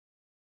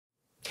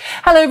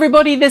Hello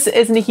everybody, this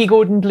is Nikki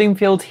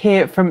Gordon-Bloomfield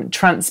here from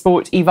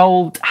Transport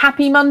Evolved.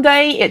 Happy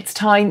Monday, it's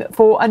time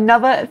for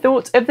another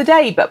thought of the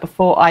day. But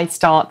before I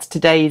start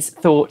today's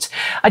thought,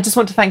 I just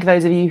want to thank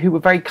those of you who were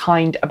very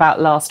kind about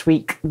last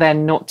week, there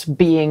not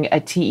being a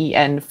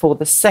TEN for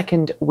the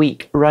second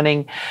week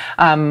running.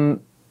 I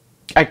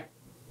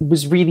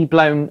was really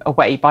blown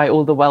away by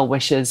all the well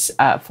wishes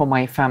for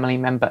my family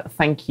member.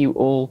 Thank you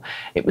all.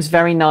 It was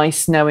very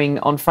nice knowing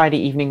on Friday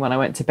evening when I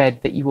went to bed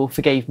that you all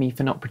forgave me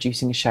for not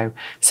producing a show.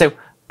 So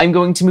I'm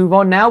going to move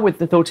on now with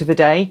the thought of the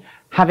day.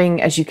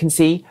 Having, as you can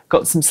see,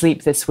 got some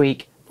sleep this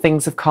week,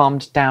 things have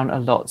calmed down a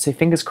lot. So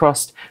fingers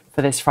crossed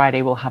for this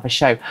Friday we'll have a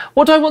show.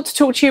 What do I want to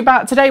talk to you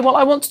about today? Well,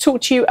 I want to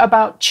talk to you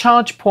about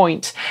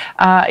ChargePoint.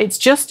 It's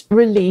just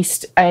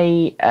released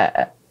an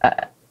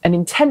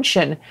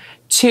intention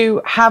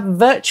to have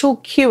virtual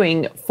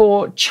queuing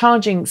for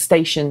charging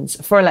stations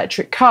for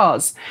electric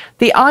cars.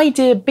 The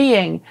idea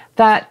being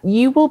that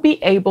you will be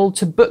able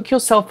to book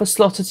yourself a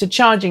slot at a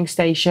charging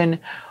station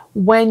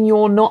when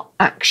you're not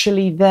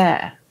actually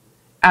there.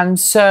 And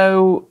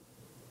so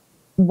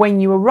when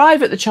you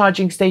arrive at the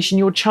charging station,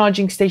 your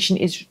charging station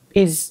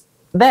is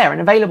there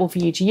and available for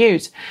you to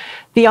use.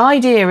 The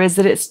idea is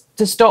that it's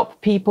to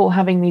stop people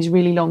having these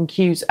really long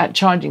queues at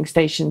charging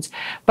stations.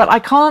 But I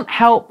can't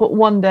help but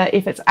wonder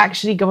if it's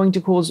actually going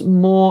to cause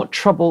more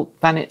trouble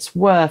than it's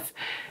worth.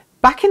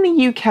 Back in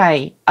the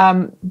UK,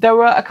 there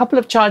were a couple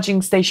of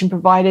charging station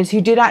providers who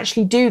did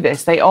actually do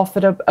this. They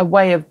offered a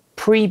way of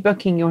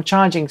pre-booking your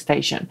charging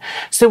station.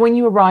 So when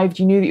you arrived,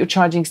 you knew that your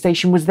charging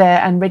station was there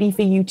and ready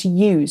for you to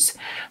use.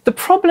 The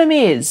problem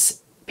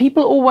is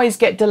people always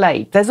get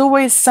delayed. There's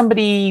always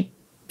somebody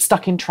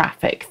stuck in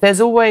traffic.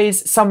 There's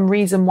always some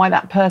reason why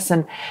that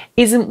person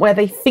isn't where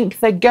they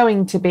think they're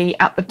going to be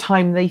at the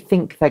time they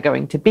think they're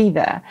going to be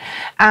there.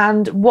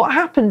 And what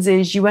happens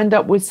is you end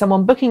up with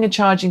someone booking a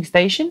charging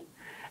station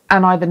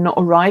and either not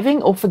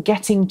arriving or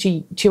forgetting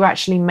to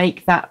actually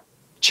make that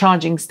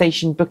charging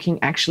station booking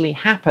actually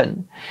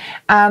happen.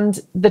 And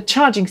the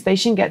charging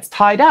station gets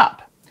tied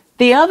up.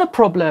 The other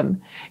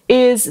problem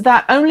is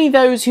that only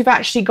those who've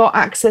actually got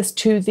access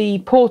to the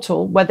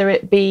portal, whether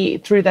it be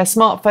through their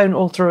smartphone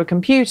or through a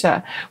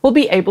computer, will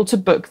be able to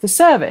book the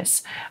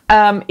service.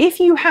 If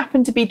you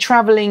happen to be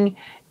traveling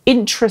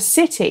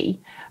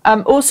intra-city,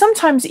 or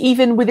sometimes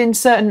even within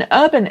certain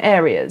urban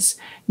areas,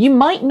 you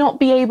might not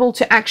be able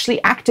to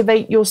actually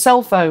activate your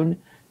cell phone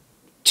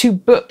to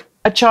book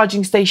a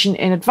charging station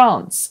in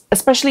advance,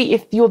 especially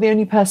if you're the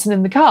only person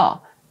in the car.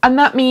 And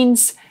that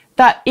means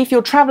that if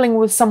you're traveling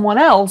with someone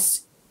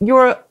else,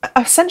 you're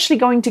essentially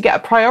going to get a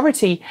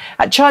priority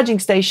at charging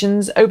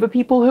stations over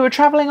people who are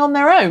traveling on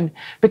their own,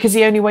 because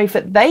the only way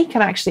that they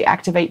can actually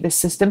activate this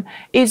system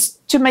is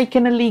to make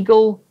an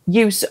illegal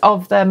use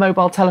of their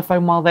mobile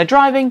telephone while they're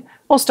driving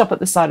or stop at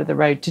the side of the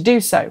road to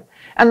do so.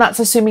 And that's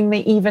assuming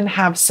they even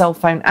have cell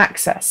phone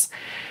access.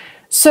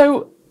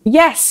 So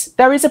yes,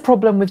 there is a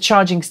problem with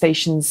charging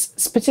stations,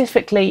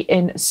 specifically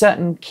in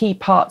certain key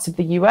parts of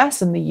the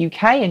US and the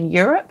UK and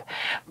Europe.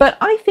 But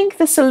I think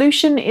the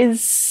solution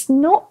is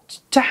not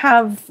to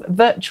have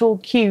virtual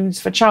queues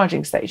for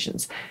charging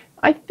stations.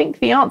 I think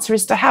the answer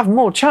is to have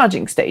more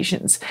charging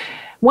stations.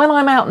 When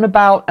I'm out and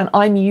about and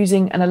I'm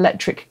using an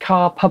electric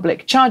car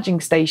public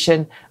charging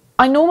station,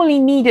 I normally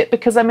need it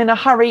because I'm in a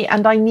hurry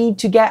and I need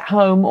to get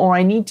home or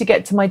I need to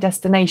get to my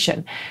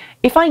destination.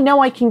 If I know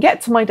I can get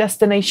to my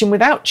destination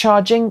without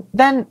charging,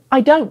 then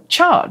I don't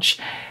charge.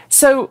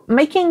 So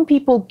making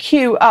people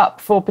queue up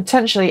for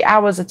potentially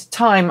hours at a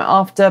time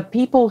after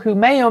people who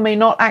may or may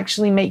not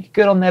actually make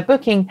good on their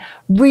booking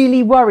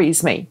really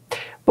worries me.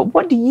 But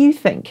what do you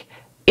think?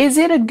 Is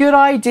it a good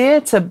idea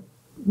to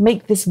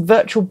make this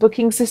virtual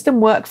booking system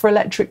work for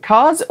electric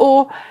cars?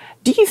 Or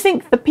do you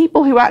think the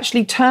people who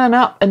actually turn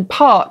up and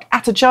park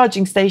at a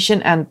charging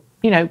station and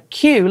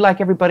queue like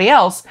everybody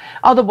else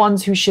are the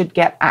ones who should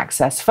get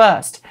access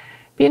first?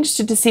 Be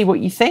interested to see what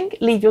you think.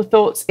 Leave your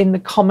thoughts in the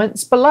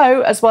comments below,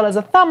 as well as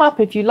a thumb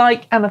up if you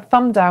like and a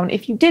thumb down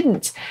if you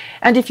didn't.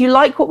 And if you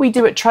like what we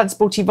do at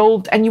Transport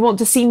Evolved and you want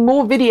to see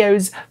more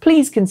videos,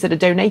 please consider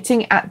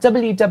donating at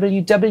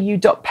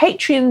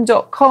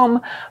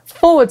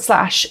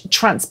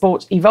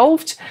www.patreon.com/Transport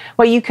Evolved,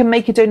 where you can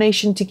make a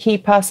donation to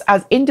keep us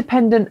as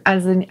independent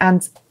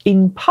and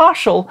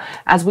impartial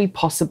as we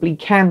possibly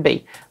can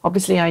be.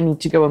 Obviously, I need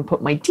to go and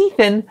put my teeth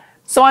in,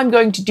 so I'm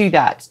going to do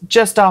that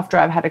just after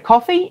I've had a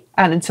coffee.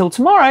 And until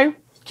tomorrow,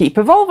 keep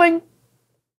evolving.